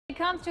When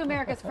it comes to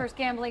America's first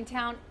gambling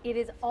town, it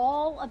is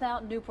all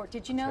about Newport.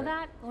 Did you know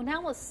that? Well,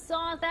 now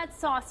that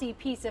saucy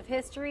piece of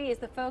history is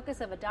the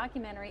focus of a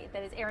documentary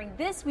that is airing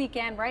this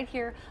weekend right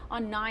here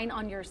on 9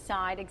 on Your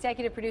Side.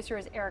 Executive producer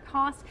is Eric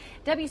Haas.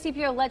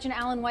 WCPO legend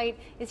Alan White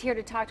is here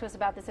to talk to us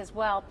about this as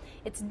well.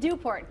 It's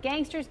Newport,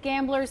 Gangsters,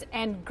 Gamblers,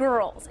 and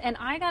Girls. And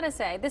I gotta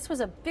say, this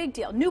was a big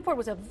deal. Newport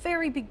was a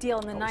very big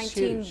deal in the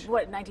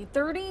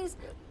 1930s?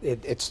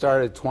 It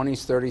started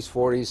 20s, 30s,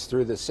 40s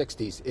through the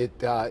 60s.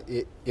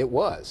 It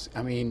was.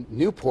 I mean,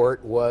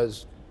 Newport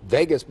was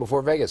Vegas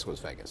before Vegas was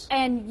Vegas.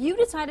 And you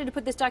decided to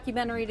put this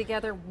documentary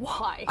together.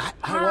 Why?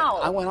 How?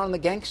 I went on the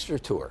gangster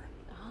tour.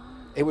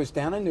 It was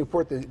down in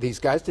Newport. These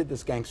guys did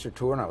this gangster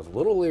tour, and I was a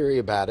little leery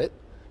about it.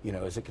 You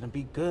know, is it going to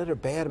be good or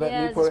bad about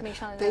Newport?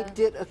 They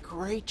did a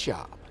great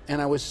job. And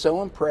I was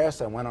so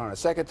impressed. I went on a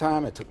second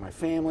time. I took my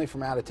family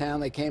from out of town.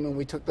 They came and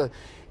we took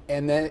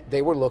and then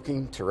they were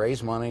looking to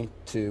raise money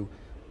to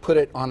put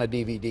it on a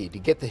DVD, to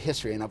get the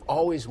history. And I've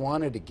always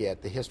wanted to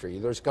get the history.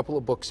 There's a couple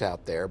of books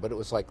out there, but it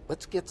was like,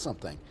 let's get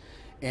something.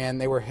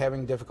 And they were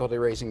having difficulty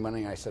raising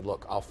money. I said,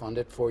 look, I'll fund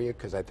it for you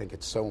because I think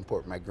it's so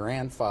important. My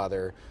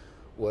grandfather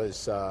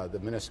was the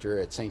minister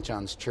at St.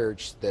 John's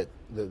Church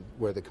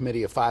where the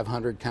Committee of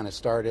 500 kind of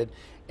started.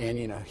 And,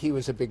 you know, he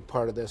was a big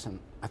part of this. And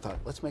I thought,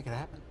 let's make it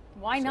happen.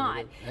 Why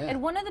not? Yeah. And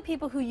one of the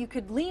people who you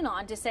could lean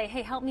on to say,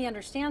 hey, help me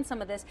understand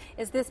some of this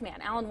is this man,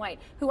 Alan White,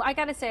 who I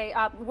got to say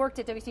worked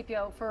at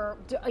WCPO for,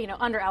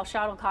 under Al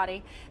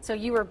Shadowcotty. So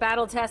you were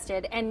battle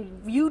tested,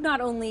 and you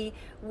not only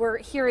were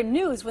hearing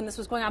news when this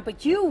was going on,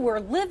 but you were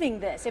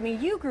living this. I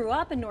mean, you grew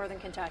up in northern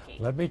Kentucky.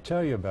 Let me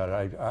tell you about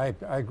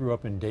it. I grew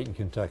up in Dayton,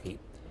 Kentucky,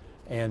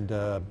 and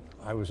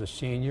I was a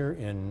senior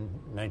in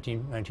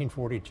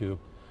 1942,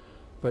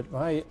 but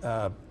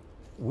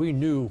we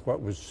knew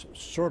what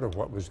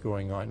was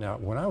going on. Now,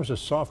 when I was a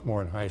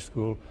sophomore in high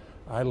school,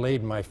 I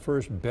laid my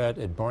first bet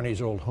at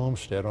Barney's old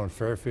homestead on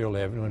Fairfield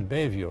Avenue in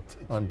Bellevue.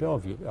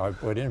 I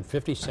put in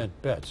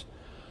 50-cent bets.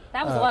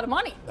 That was a lot of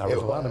money. That was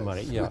a lot of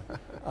money, yeah.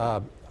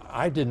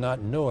 I did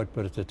not know it,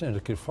 but at the time,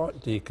 the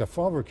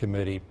Kefauver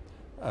Committee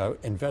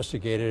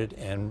investigated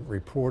and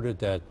reported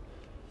that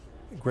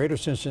Greater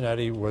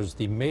Cincinnati was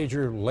the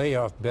major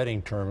layoff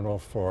betting terminal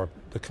for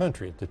the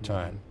country at the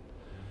time.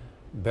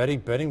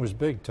 Betting was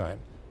big time.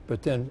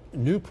 But then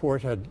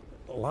Newport had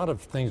a lot of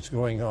things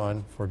going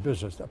on for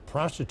business.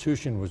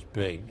 Prostitution was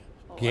big.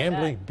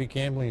 Gambling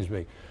is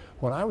big.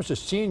 When I was a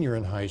senior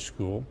in high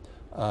school...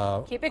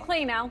 keep it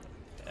clean now.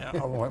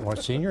 When I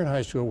was senior in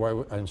high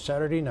school, on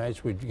Saturday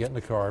nights we'd get in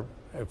the car.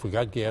 If we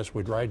got gas,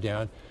 we'd ride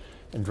down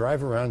and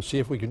drive around and see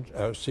if we could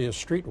see a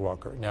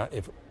streetwalker. Now,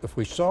 if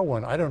we saw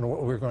one, I don't know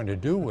what we were going to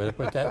do with it,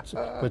 but that's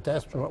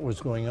what was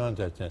going on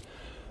that then.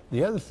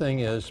 The other thing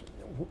is,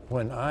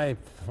 when I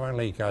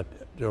finally got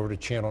over to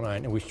Channel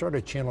 9, and we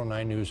started Channel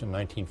 9 News in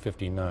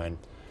 1959,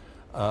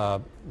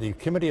 the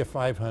Committee of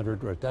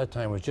 500 at that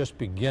time was just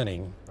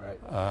beginning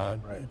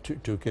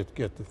to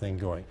get the thing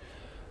going.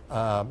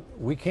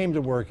 We came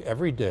to work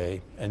every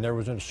day, and there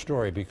was a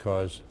story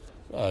because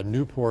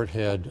Newport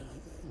had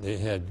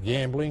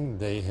gambling,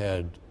 they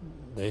had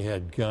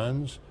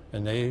guns,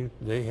 and they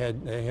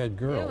had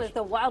girls. It was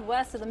the Wild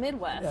West of the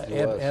Midwest.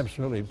 Yeah,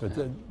 absolutely.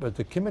 But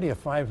the Committee of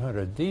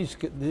 500,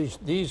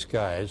 these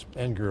guys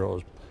and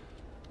girls,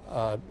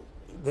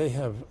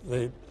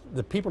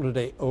 the people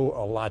today owe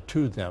a lot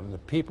to them. The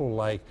people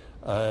like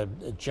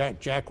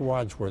Jack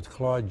Wadsworth,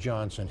 Claude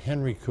Johnson,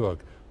 Henry Cook,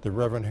 the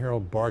Reverend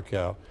Harold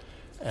Barkow,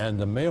 and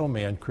the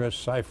mailman Chris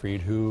Seyfried,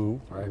 who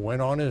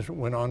went on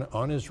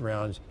his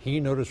rounds.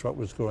 He noticed what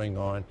was going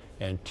on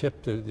and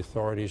tipped the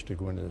authorities to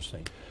go into this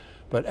thing.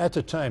 But at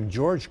the time,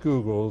 George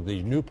Google,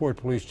 the Newport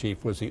police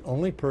chief, was the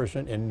only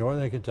person in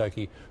northern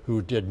Kentucky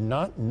who did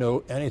not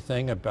know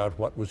anything about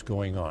what was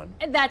going on.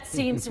 And that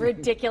seems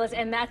ridiculous,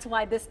 and that's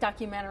why this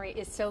documentary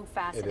is so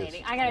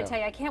fascinating. I got to tell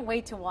you, I can't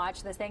wait to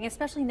watch this thing,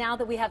 especially now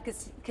that we have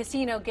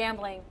casino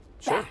gambling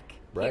back.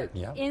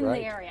 In the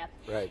area.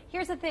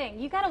 Here's the thing,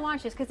 you got to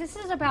watch this because this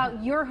is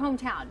about your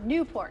hometown,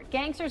 Newport,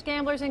 Gangsters,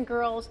 Gamblers, and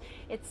Girls.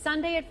 It's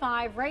Sunday at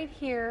 5 right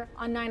here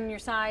on 9 on Your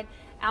Side.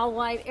 Al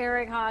White,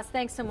 Eric Haas,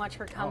 thanks so much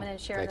for coming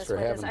and sharing this with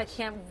us. I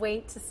can't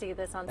wait to see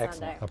this on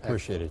Sunday. I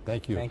appreciate it.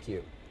 Thank you. Thank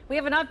you. We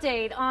have an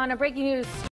update on a breaking news.